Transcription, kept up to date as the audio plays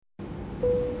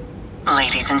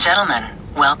Ladies and gentlemen,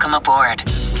 welcome aboard.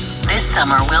 This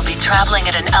summer, we'll be traveling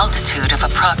at an altitude of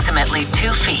approximately 2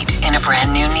 feet in a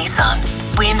brand new Nissan.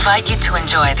 We invite you to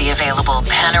enjoy the available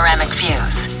panoramic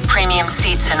views, premium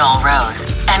seats in all rows,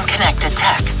 and connected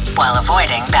tech, while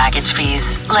avoiding baggage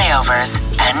fees, layovers,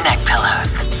 and neck pillows.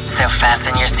 So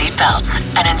fasten your seatbelts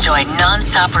and enjoy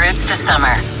non-stop routes to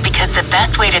summer, because the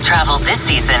best way to travel this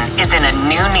season is in a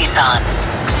new Nissan.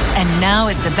 And now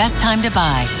is the best time to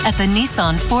buy at the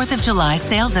Nissan 4th of July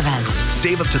sales event.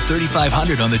 Save up to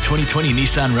 $3,500 on the 2020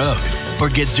 Nissan Rogue, or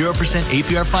get 0%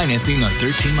 APR financing on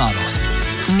 13 models.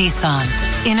 Nissan,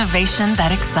 innovation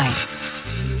that excites.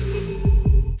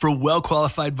 For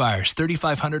well-qualified buyers,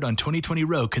 $3,500 on 2020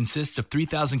 Rogue consists of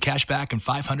 $3,000 cash back and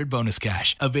 $500 bonus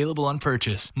cash. Available on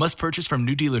purchase. Must purchase from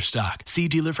new dealer stock. See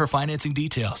dealer for financing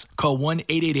details. Call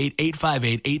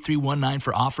 1-888-858-8319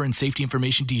 for offer and safety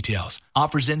information details.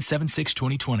 Offers end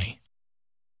 7/6/2020.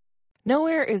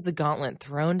 Nowhere is the gauntlet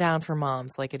thrown down for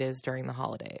moms like it is during the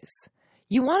holidays.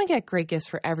 You want to get great gifts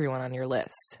for everyone on your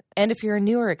list. And if you're a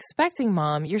new or expecting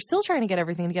mom, you're still trying to get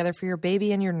everything together for your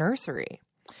baby and your nursery.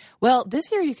 Well,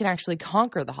 this year you can actually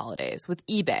conquer the holidays with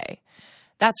eBay.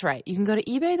 That's right. You can go to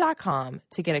ebay.com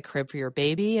to get a crib for your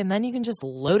baby, and then you can just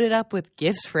load it up with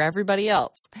gifts for everybody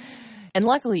else. And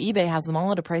luckily, eBay has them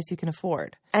all at a price you can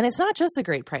afford. And it's not just the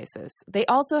great prices. They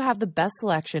also have the best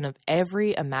selection of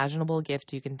every imaginable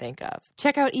gift you can think of.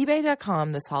 Check out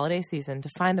ebay.com this holiday season to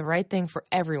find the right thing for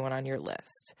everyone on your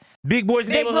list. Big Boys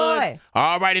Neighborhood.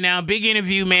 All righty now, big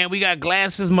interview, man. We got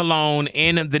Glasses Malone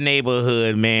in the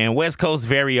neighborhood, man. West Coast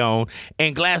very own.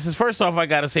 And Glasses, first off, I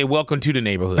got to say, welcome to the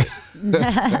neighborhood.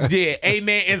 Yeah, hey,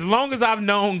 man, as long as I've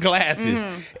known Glasses,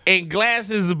 and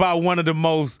Glasses is about one of the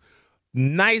most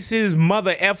nicest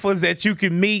mother effers that you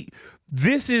can meet.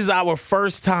 This is our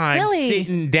first time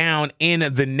sitting down in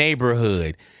the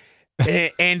neighborhood.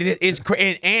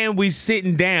 and we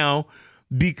sitting down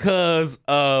because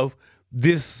of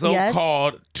this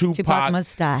so-called Tupac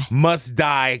must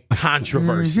die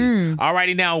controversy. All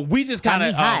righty, now we just kind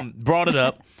of brought it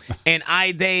up, and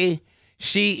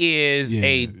she is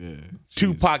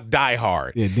Tupac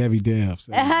diehard. Yeah, Debbie Debs.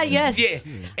 Yes. Yeah.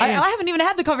 I haven't even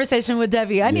had the conversation with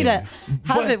Debbie. I need to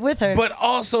have it with her. But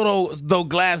also, though,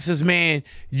 Glasses, man,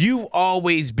 you've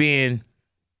always been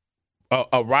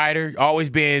a writer, always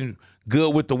been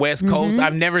good with the West Coast.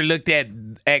 I've never looked at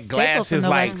Glasses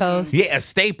like a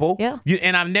staple. Yeah.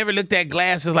 And I've never looked at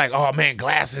Glasses like, oh man,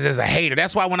 Glasses is a hater.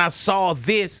 That's why when I saw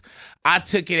this, I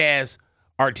took it as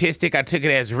artistic. I took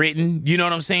it as written. You know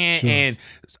what I'm saying? Sure. And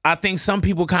I think some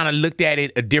people kind of looked at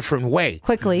it a different way.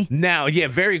 Quickly. Now,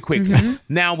 very quickly.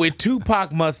 Now with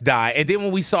Tupac Must Die, and then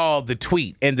when we saw the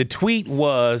tweet, and the tweet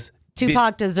was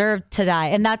Tupac deserved to die,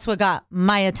 and that's what got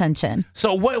my attention.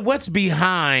 So what's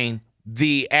behind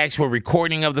the actual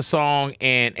recording of the song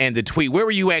and the tweet? Where were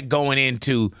you at going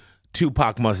into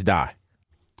Tupac Must Die?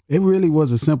 It really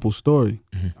was a simple story.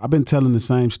 I've been telling the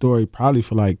same story probably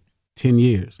for like 10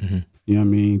 years. You know what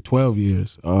I mean? 12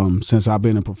 years since I've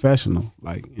been a professional,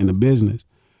 like in the business.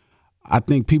 I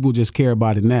think people just care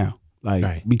about it now,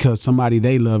 like because somebody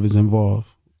they love is involved.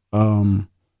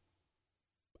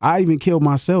 I even killed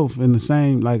myself in the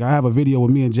same, like I have a video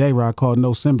with me and J-Rock called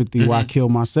No Sympathy where I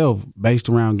killed myself based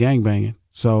around gangbanging.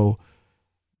 So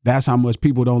that's how much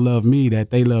people don't love me, that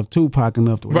they love Tupac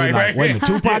enough to wait a minute,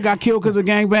 Tupac got killed because of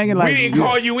gangbanging? Like, we didn't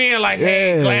call you in like,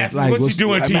 hey, Glasses, like, what you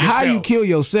doing to yourself? How you kill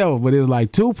yourself? But it was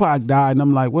like Tupac died, and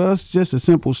I'm like, well, it's just a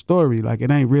simple story. Like,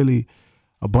 it ain't really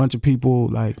a bunch of people,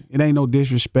 like, it ain't no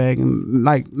disrespect. And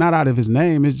like, not out of his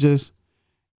name, it's just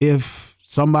if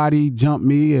somebody jumped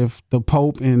me, if the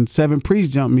Pope and 7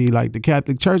 priests jumped me, like the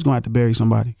Catholic Church gonna have to bury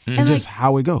somebody. It's just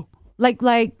how it go. Like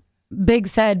Big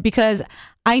said, because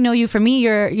I know you. For me,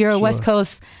 you're a West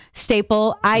Coast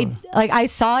staple. I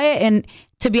saw it, and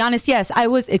to be honest, yes, I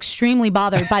was extremely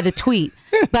bothered by the tweet,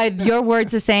 by your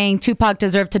words of saying Tupac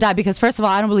deserved to die. Because first of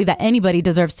all, I don't believe that anybody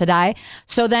deserves to die.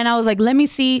 So then I was like, let me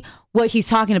see what he's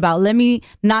talking about. Let me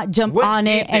not jump on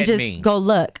it and just go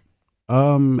look.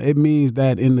 It means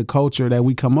that in the culture that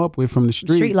we come up with from the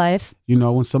streets, street life, you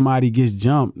know, when somebody gets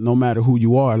jumped, no matter who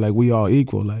you are, like we all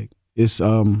equal. Like it's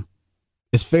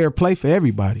fair play for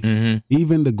everybody.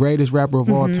 Even the greatest rapper of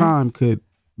all time could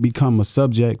become a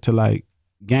subject to like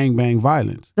gangbang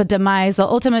violence. The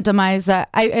ultimate demise that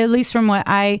at least from what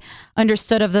I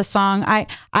understood of the song, I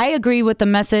agree with the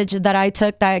message that I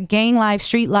took, that gang life,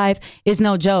 street life is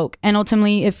no joke. And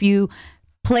ultimately, if you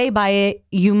play by it,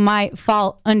 you might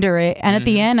fall under it. And at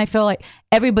the end, I feel like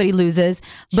everybody loses.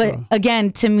 But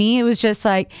again, to me, it was just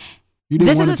like, You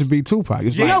didn't want it to be Tupac.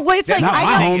 It's like, no, it's like not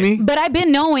my homie. But I've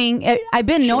been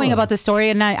knowing about the story,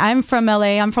 and I'm from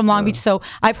LA. I'm from Long Beach, so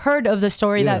I've heard of the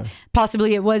story that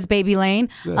possibly it was Baby Lane.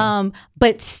 Yeah.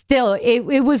 But still,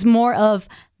 it was more of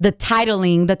the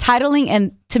titling,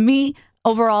 and to me,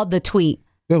 overall, the tweet.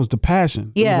 It was the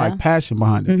passion. Yeah. It was like passion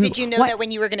behind it. Mm-hmm. Did you know that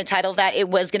when you were going to title that, it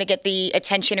was going to get the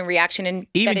attention and reaction? And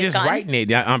even just writing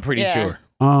it, I'm pretty sure.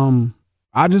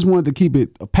 I just wanted to keep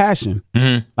it a passion,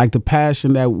 like the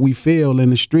passion that we feel in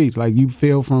the streets. Like you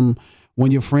feel from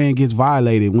when your friend gets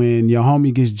violated, when your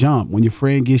homie gets jumped, when your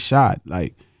friend gets shot,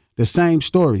 like the same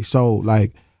story. So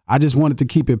like I just wanted to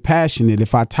keep it passionate.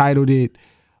 If I titled it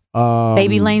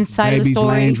Baby Lane's side of the story,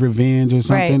 Baby Lane's Revenge or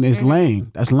something, it's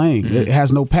lame. That's lame. It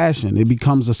has no passion. It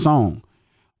becomes a song.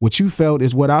 What you felt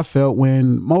is what I felt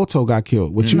when Moto got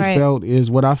killed. What you felt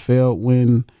is what I felt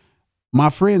when my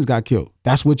friends got killed.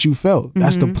 That's what you felt.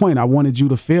 That's the point. I wanted you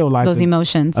to feel like those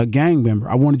emotions. A gang member.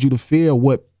 I wanted you to feel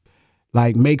what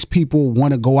like makes people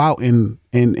want to go out and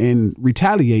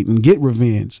retaliate and get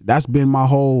revenge. That's been my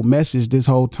whole message this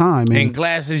whole time. And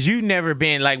Glasses, you never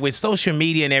been like with social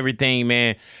media and everything,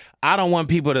 man. I don't want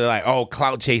people to like,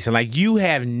 clout chasing. Like you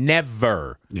have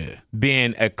never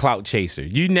been a clout chaser.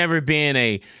 You never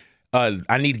been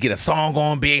I need to get a song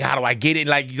on big. How do I get it?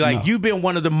 Like you've been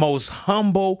one of the most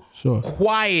humble,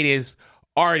 quietest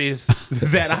artists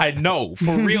that I know.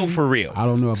 For real. I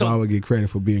don't know if I would get credit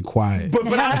for being quiet. But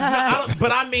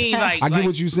I mean, like I get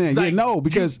what you're saying. Like,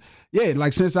 because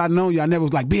like since I know you, I never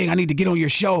was like, Big, I need to get on your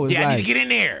show. It's I need to get in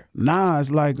there. Nah, it's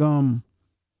like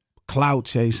clout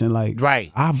chasing. Like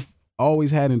I've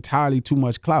always had entirely too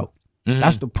much clout.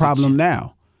 That's the problem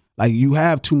now. Like you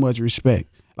have too much respect.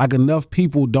 Like enough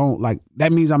people don't like.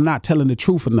 That means I'm not telling the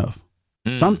truth enough.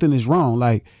 Something is wrong.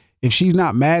 Like if she's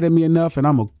not mad at me enough, and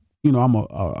I'm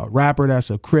a rapper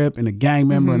that's a Crip and a gang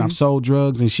member, and I've sold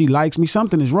drugs, and she likes me,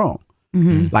 something is wrong.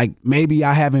 Like maybe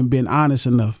I haven't been honest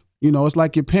enough. It's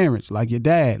like your parents, like your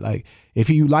dad. Like if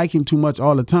you like him too much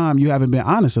all the time, you haven't been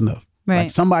honest enough. Right.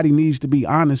 Like somebody needs to be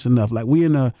honest enough. Like we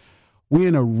in a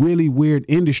really weird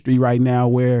industry right now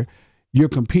where you're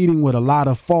competing with a lot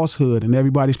of falsehood and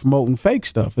everybody's promoting fake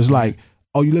stuff. It's like,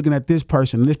 you're looking at this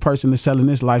person is selling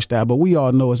this lifestyle, but we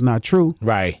all know it's not true.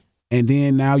 Right. And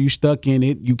then now you stuck in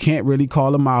it. You can't really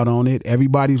call them out on it.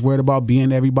 Everybody's worried about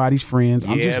being everybody's friends.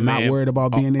 I'm just not worried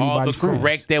about being anybody's friends. All the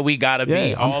correct that we gotta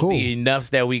be. All the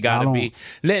enoughs that we gotta be.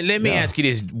 Let me ask you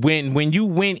this. When you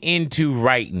went into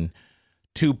writing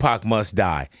Tupac Must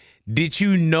Die, did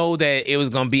you know that it was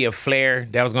going to be a flare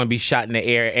that was going to be shot in the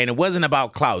air, and it wasn't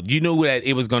about clout? You knew that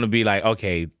it was going to be like,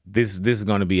 okay, this is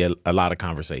going to be a lot of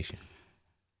conversation.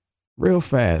 Real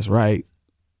fast, right?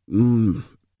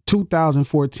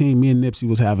 2014, me and Nipsey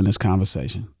was having this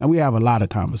conversation. And we have a lot of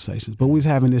conversations, but we was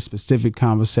having this specific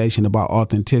conversation about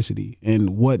authenticity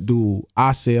and what do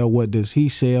I sell, what does he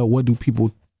sell, what do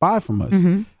people buy from us?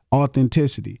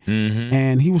 Authenticity.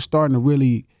 And he was starting to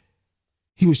really...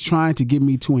 He was trying to get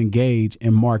me to engage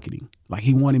in marketing. Like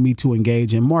he wanted me to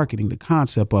engage in marketing, the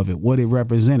concept of it, what it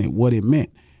represented, what it meant.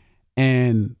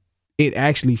 And it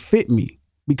actually fit me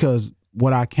because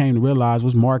what I came to realize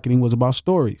was marketing was about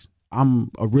stories.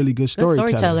 I'm a really good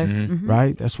storyteller.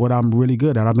 Right? That's what I'm really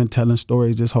good at. I've been telling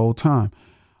stories this whole time.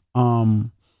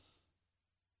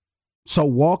 So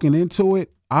walking into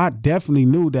it, I definitely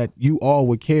knew that you all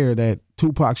would care that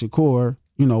Tupac Shakur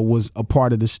was a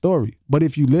part of the story. But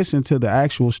if you listen to the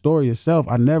actual story itself,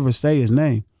 I never say his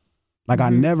name. Like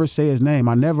I never say his name.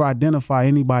 I never identify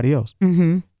anybody else.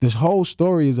 This whole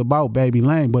story is about Baby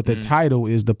Lane, but the title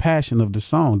is the passion of the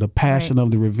song, the passion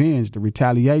of the revenge, the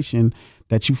retaliation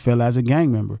that you feel as a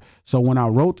gang member. So when I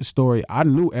wrote the story, I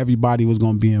knew everybody was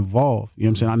going to be involved. You know what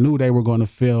I'm saying? I knew they were going to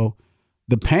feel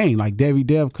the pain. Like Debbie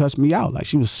Dev cussed me out. Like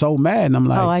she was so mad. And I'm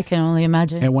like, I can only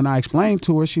imagine. And when I explained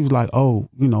to her, she was like,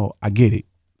 I get it.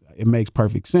 It makes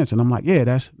perfect sense. And I'm like,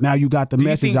 that's now you got the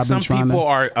message I've been trying to. Some people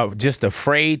are just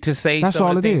afraid to say some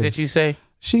of the things that you say?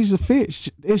 She's a fear.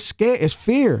 It's scared. It's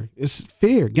fear. It's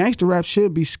fear. Gangster rap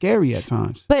should be scary at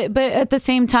times. But at the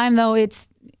same time, though, it's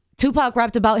Tupac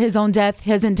rapped about his own death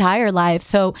his entire life.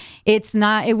 So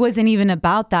it wasn't even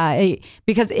about that.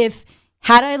 Because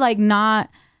had I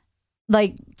not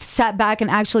sat back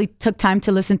and actually took time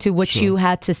to listen to what you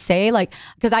had to say,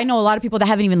 because I know a lot of people that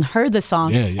haven't even heard the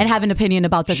song and have an opinion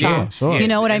about the song. You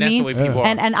know what I mean?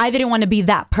 And I didn't want to be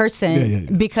that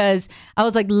person because I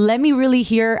was like, let me really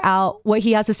hear out what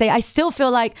he has to say. I still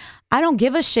feel like I don't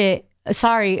give a shit.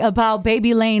 Sorry about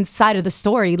Baby Lane's side of the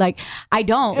story. I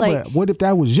don't But what if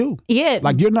that was you? Yeah.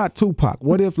 You're not Tupac.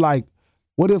 What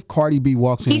if Cardi B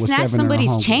walks in with 7 in her He snatched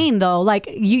somebody's chain though.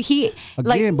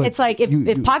 It's like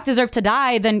if Pac deserved to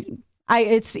die, then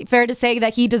It's fair to say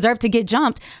that he deserved to get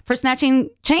jumped for snatching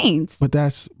chains. But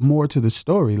that's more to the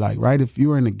story. Like, right, if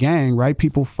you're in a gang, right,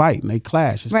 people fight and they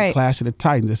clash. It's the clash of the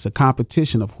titans. It's a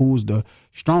competition of who's the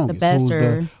strongest,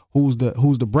 who's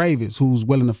the bravest, who's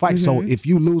willing to fight. So if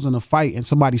you lose in a fight and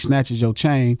somebody snatches your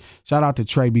chain, shout out to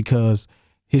Trey because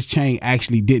his chain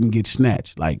actually didn't get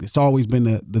snatched. Like, it's always been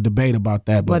the debate about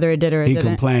that. But whether it did or it didn't. He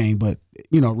complained. But,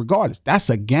 regardless, that's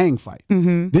a gang fight.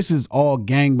 This is all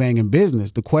gangbanging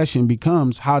business. The question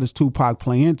becomes, how does Tupac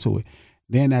play into it?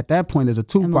 Then at that point, as a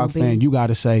Tupac fan, you got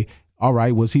to say, all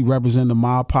right, was he representing the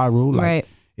mob Pyru? Like,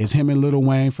 is him and Lil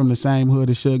Wayne from the same hood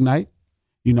as Suge Knight?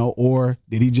 Or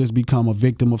did he just become a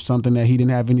victim of something that he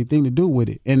didn't have anything to do with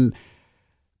it? And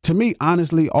to me,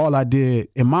 honestly, all I did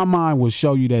in my mind was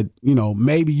show you that,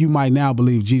 maybe you might now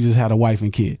believe Jesus had a wife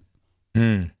and kid.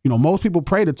 Most people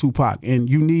pray to Tupac, and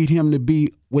you need him to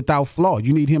be without flaw.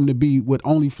 You need him to be with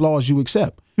only flaws you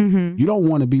accept. You don't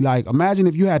want to be like, imagine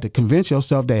if you had to convince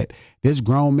yourself that this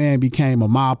grown man became a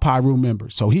Mob Pyru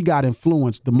member. So he got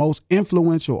influenced, the most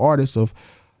influential artist of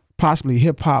possibly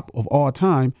hip hop of all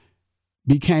time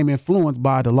became influenced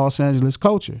by the Los Angeles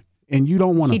culture. And you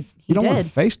don't want to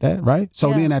face that, right?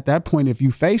 So then at that point, if you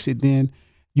face it, then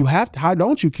you have to, how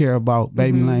don't you care about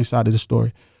Baby Lane's side of the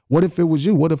story? What if it was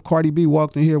you? What if Cardi B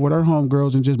walked in here with her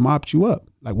homegirls and just mopped you up?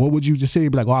 Like, what would you just say?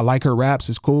 Be like, oh, I like her raps,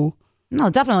 it's cool? No,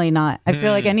 definitely not. I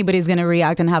feel like anybody's going to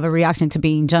react and have a reaction to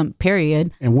being jumped,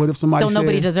 period. And what if somebody Still,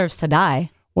 nobody deserves to die.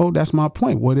 Well, that's my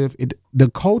point. What if the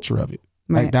culture of it?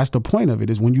 Like, that's the point of it,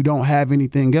 is when you don't have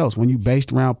anything else, when you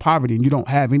based around poverty and you don't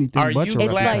have anything but your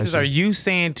reputation. Are you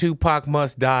saying Tupac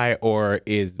must die, or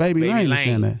is Baby Lane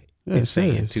saying that? Yeah,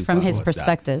 saying Tupac from his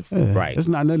perspective. Yeah. Right. It's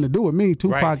not nothing to do with me.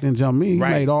 Tupac didn't jump me. He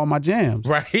made all my jams.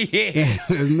 Right. Yeah.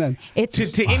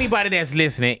 To anybody that's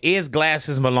listening, is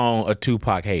Glasses Malone a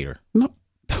Tupac hater? No.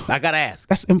 I got to ask.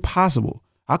 That's impossible.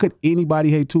 How could anybody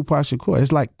hate Tupac Shakur?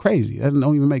 It's like crazy. That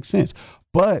don't even make sense.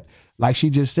 But like she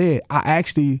just said, I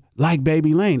actually like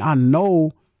Baby Lane. I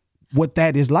know what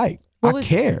that is like. I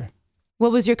care.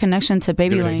 What was your connection to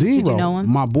Baby Lane? Zero. Did you know him?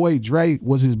 My boy Dre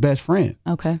was his best friend.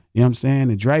 Okay. You know what I'm saying?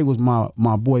 And Dre was my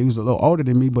boy. He was a little older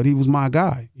than me, but he was my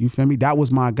guy. You feel me? That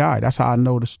was my guy. That's how I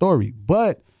know the story.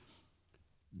 But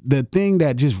the thing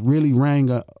that just really rang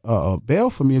a bell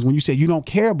for me is when you said you don't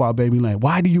care about Baby Lane.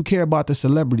 Why do you care about the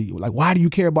celebrity? Like, why do you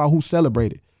care about who's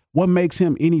celebrated? What makes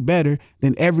him any better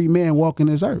than every man walking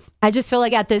this earth? I just feel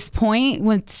like at this point,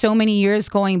 with so many years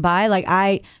going by, like,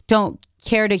 I don't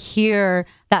care to hear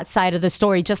that side of the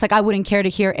story, just like I wouldn't care to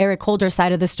hear Eric Holder's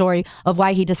side of the story of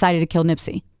why he decided to kill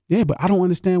Nipsey. Yeah, but I don't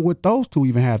understand what those two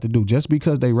even have to do just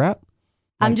because they rap.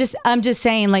 Like, I'm just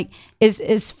saying, like,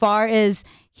 as far as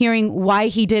hearing why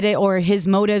he did it or his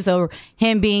motives or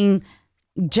him being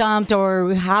jumped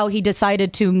or how he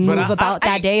decided to move about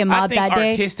that day and mob that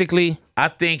day. Artistically, I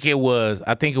think it was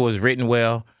written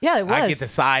well. Yeah, it was. I get the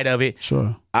side of it.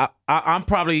 Sure. I'm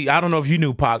probably, I don't know if you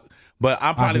knew Pac, but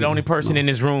I'm probably the only person in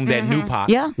this room that knew Pac.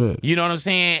 Yeah. You know what I'm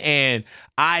saying? And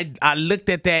I looked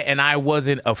at that and I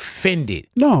wasn't offended.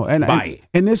 No, by it.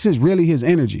 And this is really his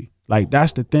energy. Like,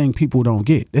 that's the thing people don't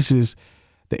get. This is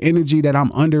the energy that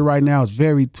I'm under right now is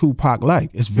very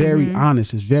Tupac-like. It's very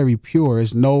honest. It's very pure.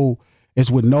 It's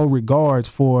with no regards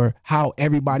for how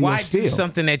everybody else feels. Why do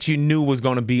something that you knew was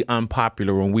going to be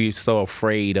unpopular when we're so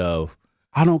afraid of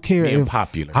I don't care being if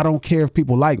popular? I don't care if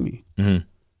people like me. Mm-hmm.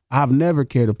 I've never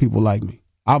cared if people like me.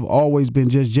 I've always been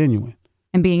just genuine.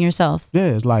 And being yourself. Yeah,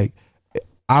 it's like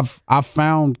I've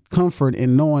found comfort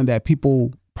in knowing that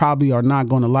people probably are not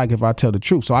going to like if I tell the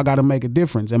truth. So I got to make a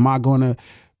difference. Am I going to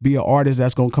be an artist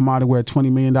that's going to come out and wear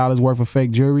 $20 million worth of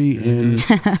fake jewelry and,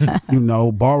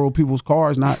 borrow people's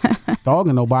cars, not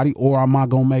dogging nobody? Or am I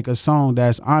going to make a song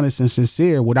that's honest and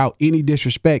sincere without any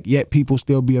disrespect, yet people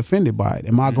still be offended by it?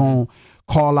 Am I going to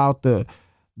call out the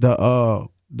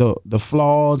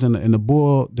flaws and the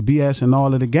BS and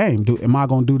all of the game? Am I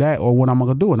going to do that, or what am I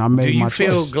going to do? And I made my choice. Do you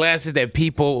feel, Glasses, that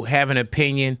people have an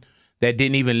opinion that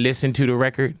didn't even listen to the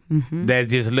record, that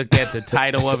just looked at the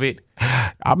title of it?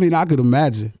 I mean, I could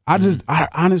imagine. I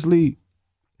honestly,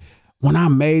 when I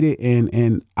made it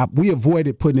and we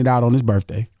avoided putting it out on his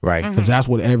birthday. Right. Because that's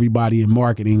what everybody in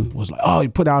marketing was like, oh, he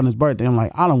put it out on his birthday. I'm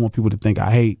like, I don't want people to think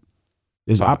I hate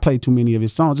this. I play too many of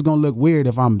his songs. It's going to look weird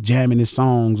if I'm jamming his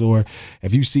songs, or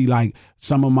if you see like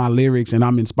some of my lyrics and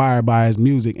I'm inspired by his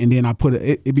music and then I put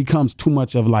it becomes too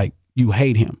much of like, you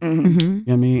hate him. You know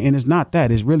what I mean? And it's not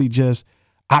that. It's really just,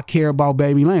 I care about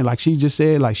Baby Lane. Like she just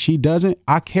said, like she doesn't.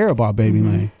 I care about Baby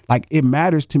Lane. Like it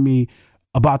matters to me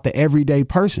about the everyday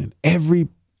person. Every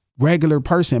regular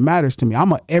person matters to me.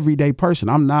 I'm an everyday person.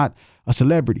 I'm not a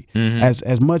celebrity.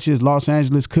 As much as Los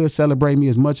Angeles could celebrate me,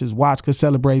 as much as Watts could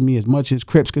celebrate me, as much as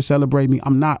Crips could celebrate me,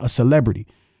 I'm not a celebrity.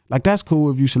 Like, that's cool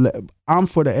if you I'm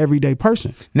for the everyday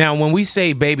person. Now, when we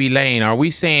say Baby Lane, are we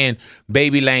saying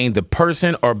Baby Lane the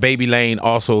person, or Baby Lane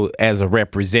also as a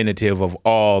representative of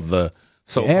all the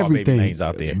so-called Baby Lanes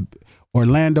out there?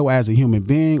 Orlando as a human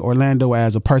being, Orlando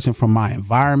as a person from my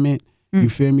environment. You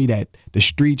feel me? That the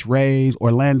streets raised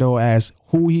Orlando as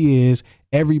who he is,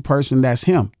 every person that's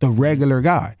him, the regular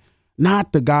guy,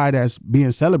 not the guy that's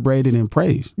being celebrated and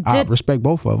praised. I respect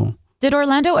both of them. Did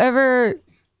Orlando ever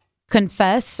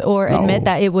confess or admit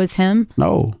that it was him?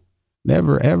 No,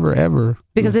 never, ever, ever.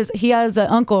 Because he has an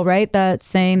uncle, right, that's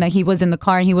saying that he was in the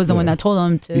car and he was the one that told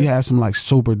him to. He has some like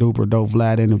super duper dope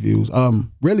Vlad interviews.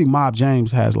 Really, Mob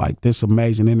James has like this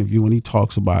amazing interview and he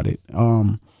talks about it.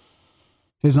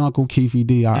 His uncle Keefy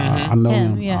D, I know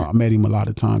him. Yeah. I met him a lot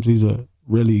of times. He's a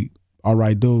really all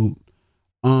right dude.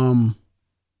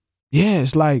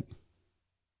 It's like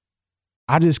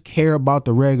I just care about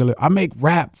the regular. I make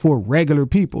rap for regular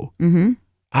people.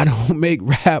 I don't make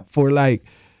rap for like,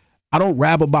 I don't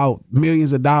rap about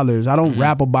millions of dollars. I don't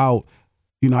rap about,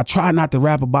 I try not to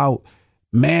rap about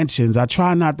mansions. I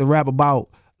try not to rap about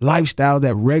lifestyles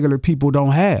that regular people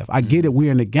don't have. I get it.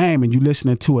 We're in the game and you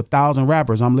listening to 1,000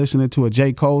 rappers. I'm listening to a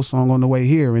J. Cole song on the way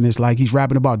here and it's like he's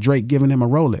rapping about Drake giving him a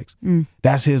Rolex.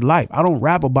 That's his life. I don't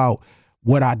rap about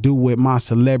what I do with my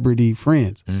celebrity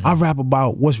friends. I rap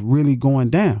about what's really going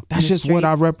down. That's just what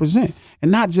I represent. And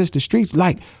not just the streets,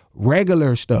 like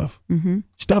regular stuff.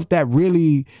 Stuff that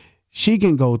really she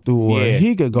can go through or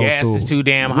he could go through. Gas is too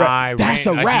damn high. That's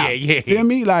a rap. Feel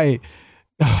me? Like,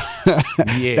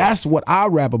 that's what I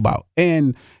rap about.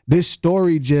 And this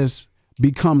story just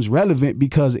becomes relevant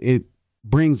because it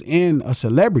brings in a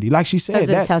celebrity. Like she said,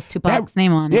 that has Tupac's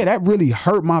name on it. Yeah, that really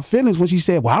hurt my feelings when she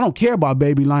said, well, I don't care about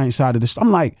Baby Lane side of this.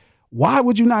 I'm like, why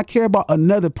would you not care about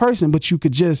another person, but you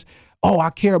could just,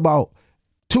 I care about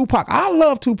Tupac. I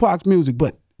love Tupac's music,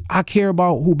 but I care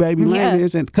about who Baby Lane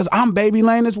is, and because I'm Baby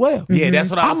Lane as well. Yeah, that's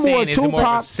what I'm saying. It's more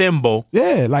of a symbol.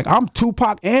 Yeah, like I'm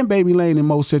Tupac and Baby Lane in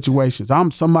most situations.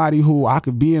 I'm somebody who I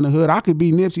could be in the hood. I could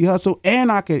be Nipsey Hussle,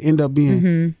 and I could end up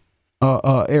being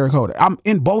Eric Holder. I'm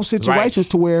in both situations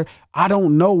to where I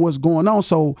don't know what's going on.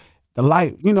 So the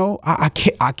light, I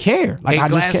care. Like, hey, I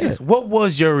Glasses, just care. what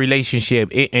was your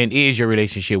relationship and is your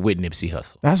relationship with Nipsey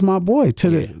Hussle? That's my boy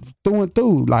the through and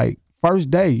through. Like, first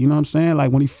day, you know what I'm saying?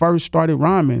 Like when he first started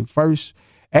rhyming, first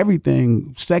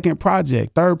everything, second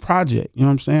project, third project, you know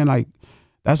what I'm saying? Like,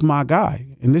 that's my guy.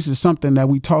 And this is something that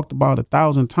we talked about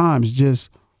 1,000 times. Just,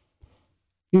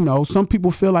 some people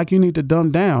feel like you need to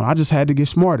dumb down. I just had to get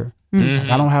smarter.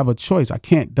 Like, I don't have a choice. I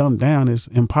can't dumb down. It's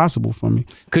impossible for me.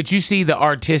 Could you see the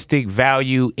artistic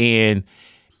value in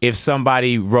if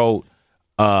somebody wrote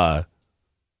Nipsey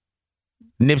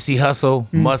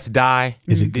Hussle must die?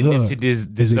 Is it good? Nipsey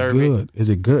deserve it? Is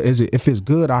it good? If it's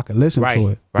good, I can listen to it. You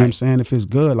know what I'm saying? If it's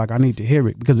good, like, I need to hear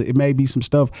it because it may be some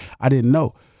stuff I didn't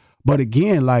know. But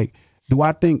again, like, do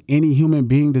I think any human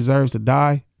being deserves to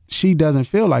die? She doesn't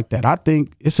feel like that. I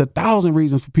think it's 1,000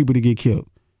 reasons for people to get killed.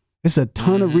 It's a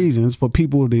ton of reasons for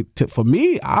people to for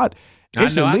me,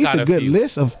 it's at least a good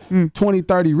list of 20,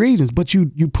 30 reasons. But you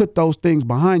put those things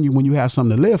behind you when you have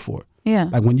something to live for. Yeah.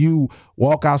 Like when you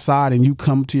walk outside and you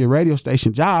come to your radio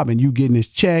station job and you getting this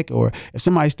check, or if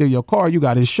somebody steal your car, you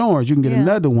got insurance, you can get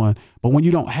another one. But when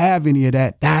you don't have any of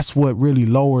that, that's what really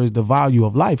lowers the value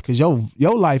of life because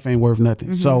your life ain't worth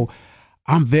nothing. So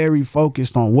I'm very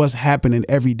focused on what's happening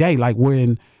every day. Like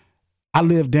when I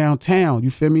live downtown, you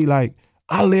feel me? Like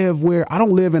I live where I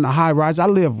don't live in a high rise. I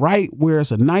live right where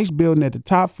it's a nice building at the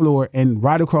top floor and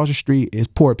right across the street is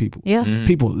poor people. Yeah.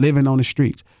 People living on the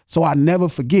streets. So I never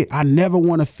forget. I never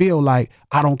want to feel like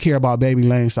I don't care about Baby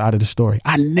Lane's side of the story.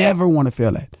 I never want to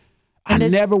feel that. I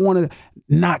never want to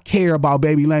not care about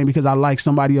Baby Lane because I like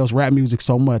somebody else's rap music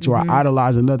so much or I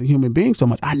idolize another human being so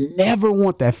much. I never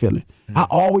want that feeling. I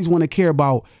always want to care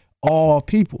about all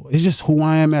people. It's just who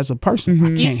I am as a person.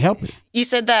 I can't help it. You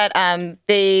said that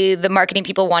the marketing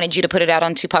people wanted you to put it out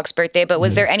on Tupac's birthday, but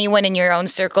was there anyone in your own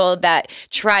circle that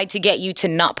tried to get you to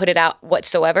not put it out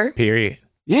whatsoever? Period.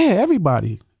 Yeah,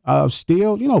 everybody.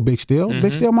 Steel, Big Steel.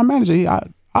 Big Steel, my manager.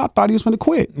 I thought he was going to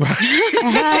quit. It's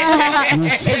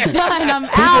done. I'm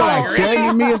People out. like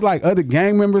threatening me. It's like other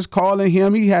gang members calling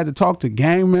him. He had to talk to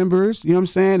gang members. You know what I'm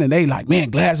saying? And they like, man,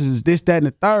 Glasses is this, that, and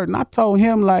the third. And I told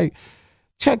him, like,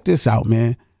 check this out,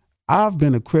 man. I've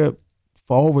been a Crip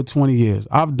for over 20 years.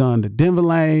 I've done the Denver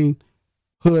Lane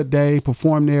Hood Day,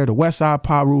 performed there, the Westside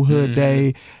Piru Hood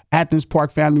Day, Athens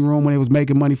Park Family Room when they was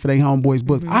making money for their homeboys'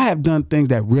 books. I have done things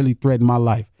that really threatened my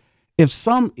life. If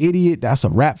some idiot that's a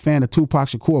rap fan of Tupac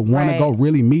Shakur want to go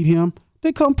really meet him,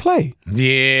 they come play.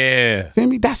 Yeah. Feel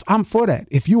me? I'm for that.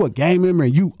 If you a gang member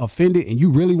and you offended and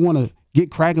you really want to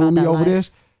get cracking with me over this,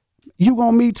 you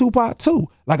gonna meet Tupac too.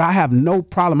 Like, I have no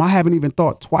problem. I haven't even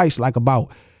thought twice like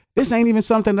about, this ain't even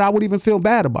something that I would even feel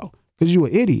bad about because you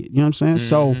an idiot. You know what I'm saying?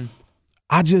 So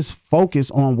I just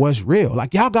focus on what's real.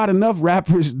 Like, y'all got enough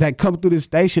rappers that come through this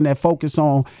station that focus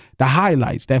on the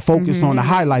highlights, that focus on the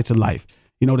highlights of life.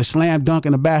 You know, the slam dunk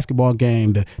in the basketball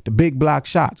game, the big block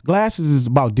shots. Glasses is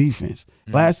about defense.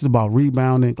 Glasses is about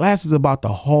rebounding. Glasses is about the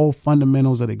whole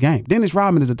fundamentals of the game. Dennis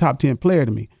Rodman is a top 10 player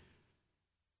to me.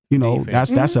 You know,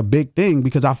 that's a big thing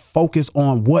because I focus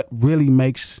on what really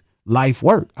makes life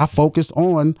work. I focus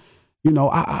on, you know,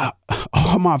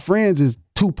 all my friends is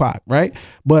Tupac, right?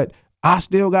 But I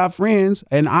still got friends,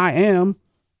 and I am,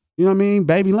 you know what I mean,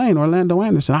 Baby Lane, Orlando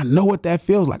Anderson. I know what that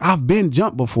feels like. I've been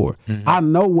jumped before. I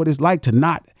know what it's like to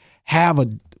not have a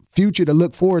future to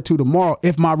look forward to tomorrow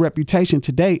if my reputation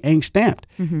today ain't stamped.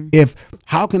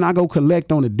 How can I go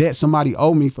collect on the debt somebody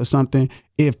owe me for something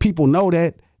if people know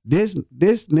that this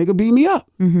nigga beat me up?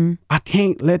 I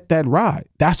can't let that ride.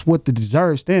 That's what the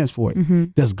deserve stands for.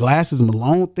 Does Glasses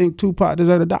Malone think Tupac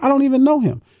deserve to die? I don't even know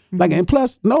him. Like, and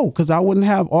plus, no, because I wouldn't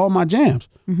have all my jams.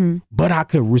 But I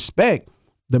could respect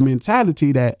the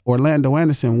mentality that Orlando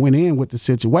Anderson went in with the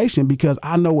situation because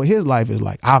I know what his life is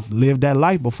like. I've lived that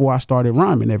life before I started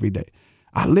rhyming every day.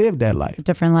 I lived that life. A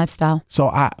different lifestyle. So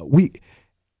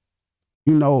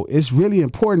you know, it's really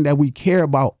important that we care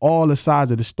about all the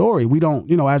sides of the story. We don't,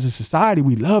 you know, as a society,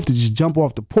 we love to just jump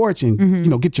off the porch and, you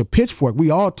know, get your pitchfork. We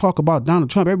all talk about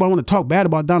Donald Trump. Everybody want to talk bad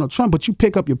about Donald Trump, but you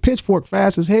pick up your pitchfork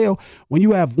fast as hell when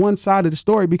you have one side of the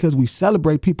story because we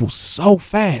celebrate people so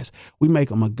fast. We make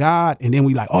them a god, and then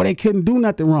we like, oh, they couldn't do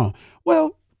nothing wrong.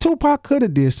 Well, Tupac could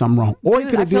have did something wrong, or he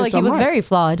could have did something right. I feel like he was very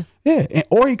flawed. Yeah,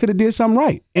 or he could have did something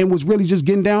right and was really just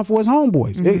getting down for his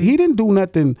homeboys. He didn't do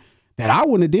nothing that I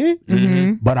wouldn't have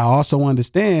did. But I also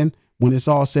understand when it's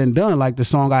all said and done, like the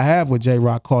song I have with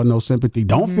J-Rock called No Sympathy.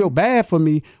 Don't feel bad for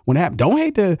me when it happened. Don't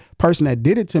hate the person that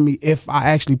did it to me if I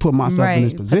actually put myself in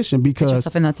this position, because put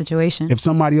yourself in that situation. If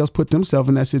somebody else put themselves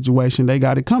in that situation, they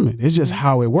got it coming. It's just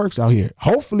how it works out here.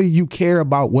 Hopefully you care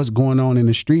about what's going on in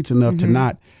the streets enough to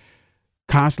not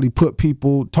constantly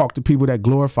talk to people that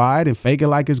glorify it and fake it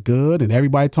like it's good, and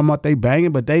everybody talking about they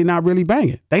banging, but they not really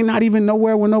banging. They not even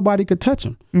nowhere where nobody could touch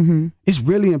them. It's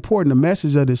really important. The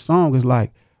message of this song is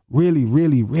like really,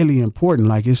 really, really important.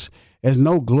 Like there's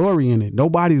no glory in it.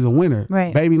 Nobody's a winner.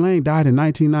 Right. Baby Lane died in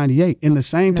 1998 in the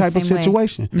same type of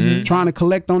situation, trying to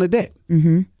collect on the debt.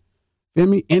 Feel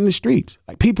me? In the streets,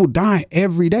 like people dying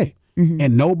every day,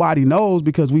 and nobody knows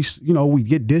because we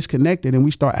get disconnected and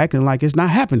we start acting like it's not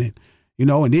happening. You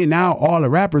know, and then now all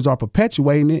the rappers are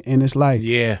perpetuating it, and it's like,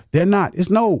 they're not. It's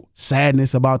no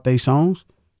sadness about their songs.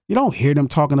 You don't hear them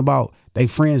talking about their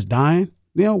friends dying.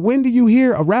 You know, when do you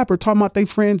hear a rapper talking about their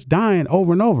friends dying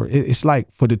over and over? It's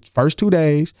like for the first 2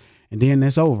 days, and then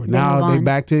it's over. Now they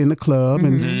back to in the club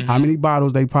and how many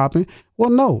bottles they popping.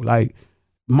 Well, no, like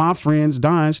my friends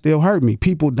dying still hurt me.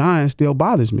 People dying still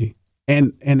bothers me.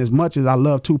 And as much as I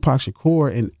love Tupac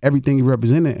Shakur and everything he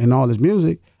represented and all his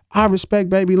music, I respect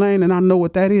Baby Lane, and I know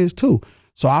what that is too.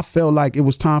 So I felt like it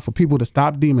was time for people to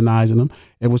stop demonizing him.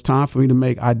 It was time for me to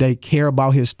make Ade care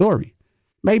about his story.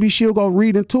 Maybe she'll go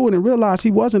read into it and realize he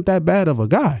wasn't that bad of a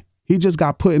guy. He just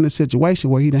got put in a situation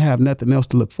where he didn't have nothing else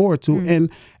to look forward to.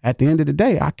 And at the end of the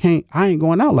day, I ain't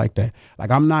going out like that. Like,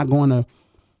 I'm not going to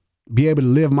be able to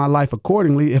live my life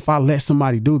accordingly if I let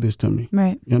somebody do this to me.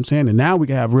 Right. You know what I'm saying? And now we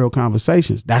can have real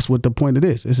conversations. That's what the point of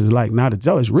this. This is like not a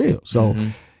joke. It's real. So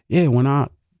yeah, when I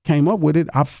came up with it,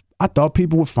 I thought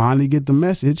people would finally get the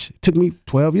message. It took me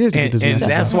 12 years to get this message.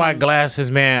 And that's why Glasses,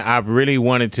 man, I really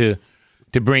wanted to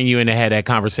bring you in to have that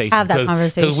conversation.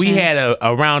 Because we had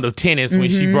a round of tennis when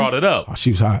she brought it up. Oh,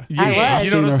 she was hot. Yeah. I was.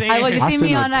 You know what I'm saying? I was. You see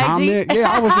me on IG? Yeah,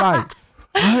 I was like,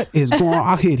 what is going on?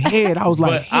 I hit head. I was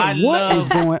like, hey, what is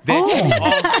going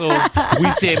on? You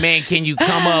we said, man, can you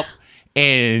come up?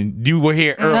 And you were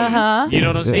here early. You know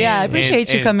what I'm saying? Yeah, I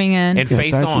appreciate you coming in. And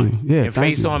face on. Yeah, and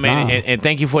face on, man. And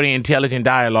thank you for the intelligent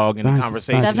dialogue and the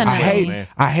conversation. Definitely.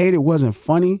 I hate it wasn't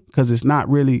funny because it's not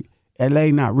really, LA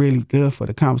not really good for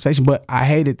the conversation. But I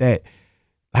hated that,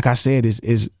 like I said,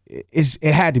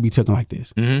 it had to be taken like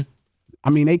this. I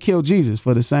mean, they killed Jesus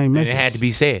for the same message. And it had to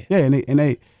be said. Yeah, and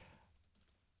they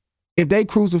if they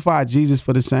crucified Jesus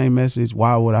for the same message,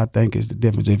 why would I think is the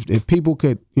difference? If people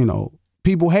could,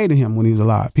 people hated him when he was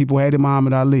alive. People hated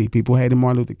Muhammad Ali. People hated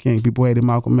Martin Luther King. People hated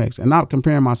Malcolm X. And not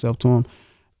comparing myself to him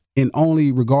in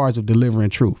only regards of delivering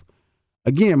truth.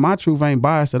 again, my truth ain't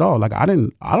biased at all. Like I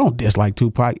don't dislike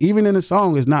Tupac. Even in the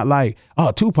song, it's not like,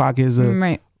 oh, Tupac is a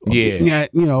right. Yeah,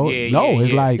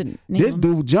 it's like this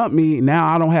dude jumped me. Now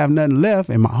I don't have nothing left,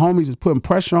 and my homies is putting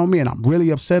pressure on me, and I'm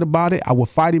really upset about it. I would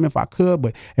fight him if I could,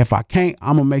 but if I can't,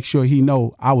 I'm gonna make sure he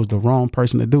know I was the wrong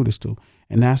person to do this to.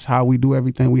 And that's how we do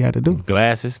everything we had to do.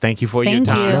 Glasses, thank you for your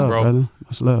time, love, bro. Brother.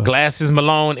 Much love. Glasses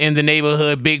Malone in the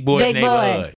neighborhood, big boy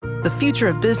neighborhood. The future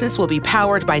of business will be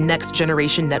powered by next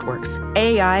generation networks.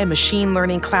 AI, machine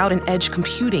learning, cloud, and edge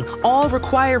computing all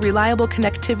require reliable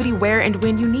connectivity where and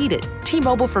when you need it.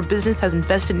 T-Mobile for Business has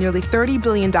invested nearly $30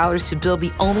 billion to build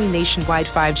the only nationwide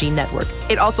 5G network.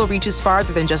 It also reaches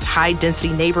farther than just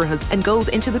high-density neighborhoods and goes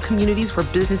into the communities where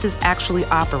businesses actually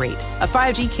operate. A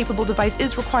 5G-capable device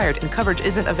is required, and coverage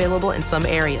isn't available in some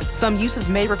areas. Some uses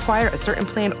may require a certain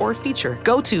plan or feature.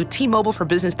 Go to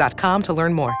T-MobileForBusiness.com to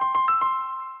learn more.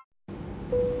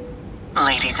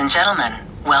 Ladies and gentlemen,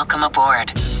 welcome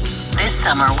aboard. This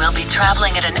summer, we'll be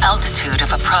traveling at an altitude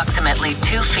of approximately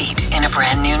 2 feet in a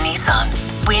brand new Nissan.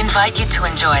 We invite you to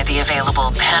enjoy the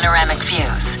available panoramic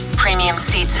views, premium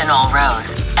seats in all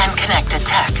rows, and connected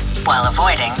tech, while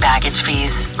avoiding baggage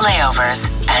fees, layovers,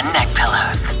 and neck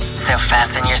pillows. So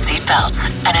fasten your seatbelts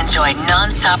and enjoy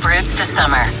non-stop routes to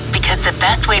summer, because the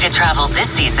best way to travel this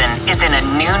season is in a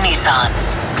new Nissan.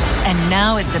 And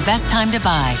now is the best time to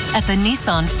buy at the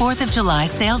Nissan 4th of July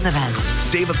sales event.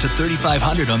 Save up to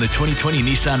 $3,500 on the 2020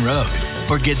 Nissan Rogue,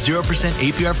 or get 0%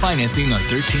 APR financing on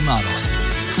 13 models.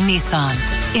 Nissan,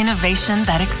 innovation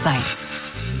that excites.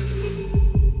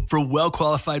 For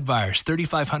well-qualified buyers,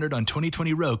 $3,500 on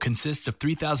 2020 Rogue consists of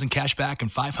 $3,000 cash back and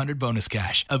 $500 bonus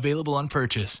cash. Available on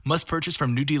purchase. Must purchase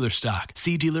from new dealer stock.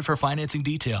 See dealer for financing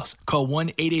details. Call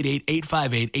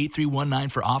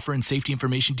 1-888-858-8319 for offer and safety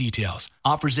information details.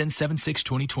 Offers end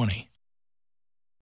 7/6/2020.